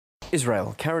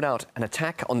Israel carried out an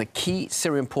attack on the key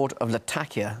Syrian port of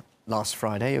Latakia last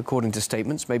Friday, according to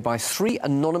statements made by 3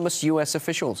 anonymous US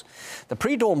officials. The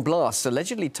pre-dawn blasts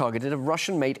allegedly targeted a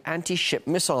Russian-made anti-ship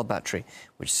missile battery,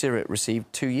 which Syria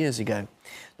received 2 years ago.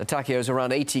 Latakia is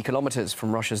around 80 kilometres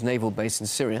from Russia's naval base in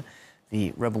Syria.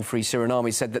 The rebel-free Syrian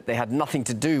army said that they had nothing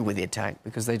to do with the attack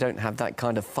because they don't have that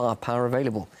kind of firepower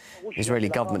available. The Israeli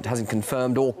government hasn't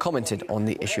confirmed or commented on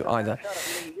the issue either.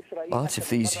 But if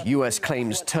these US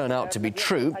claims turn out to be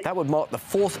true, that would mark the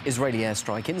 4th Israeli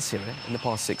airstrike in Syria in the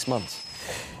past 6 months.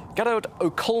 Garrett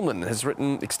O'Coleman has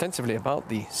written extensively about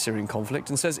the Syrian conflict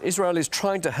and says Israel is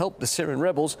trying to help the Syrian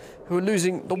rebels who are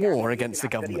losing the war against the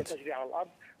government.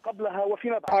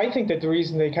 I think that the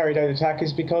reason they carried out the attack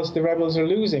is because the rebels are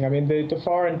losing. I mean, the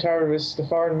foreign terrorists, the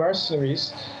foreign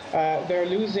mercenaries, they're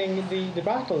losing the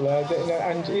battle.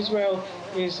 And Israel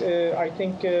is, I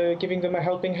think, giving them a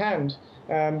helping hand.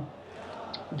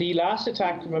 The last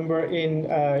attack, remember,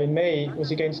 in May was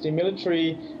against a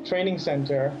military training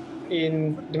center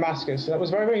in Damascus. That was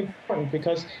very, very important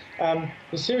because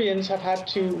the Syrians have had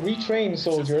to retrain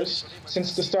soldiers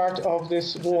since the start of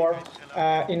this war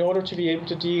in order to be able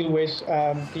to deal with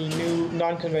the new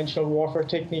non-conventional warfare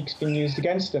techniques being used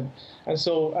against them. And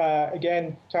so,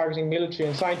 again, targeting military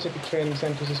and scientific training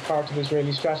centers is part of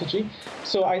Israeli strategy.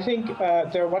 So I think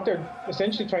what they're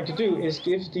essentially trying to do is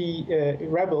give the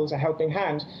rebels a helping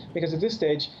hand, because at this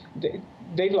stage,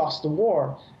 they've lost the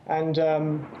war. And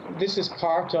this is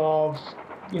part of,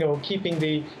 keeping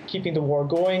the war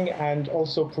going and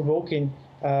also provoking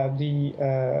the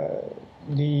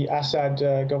Assad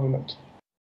government.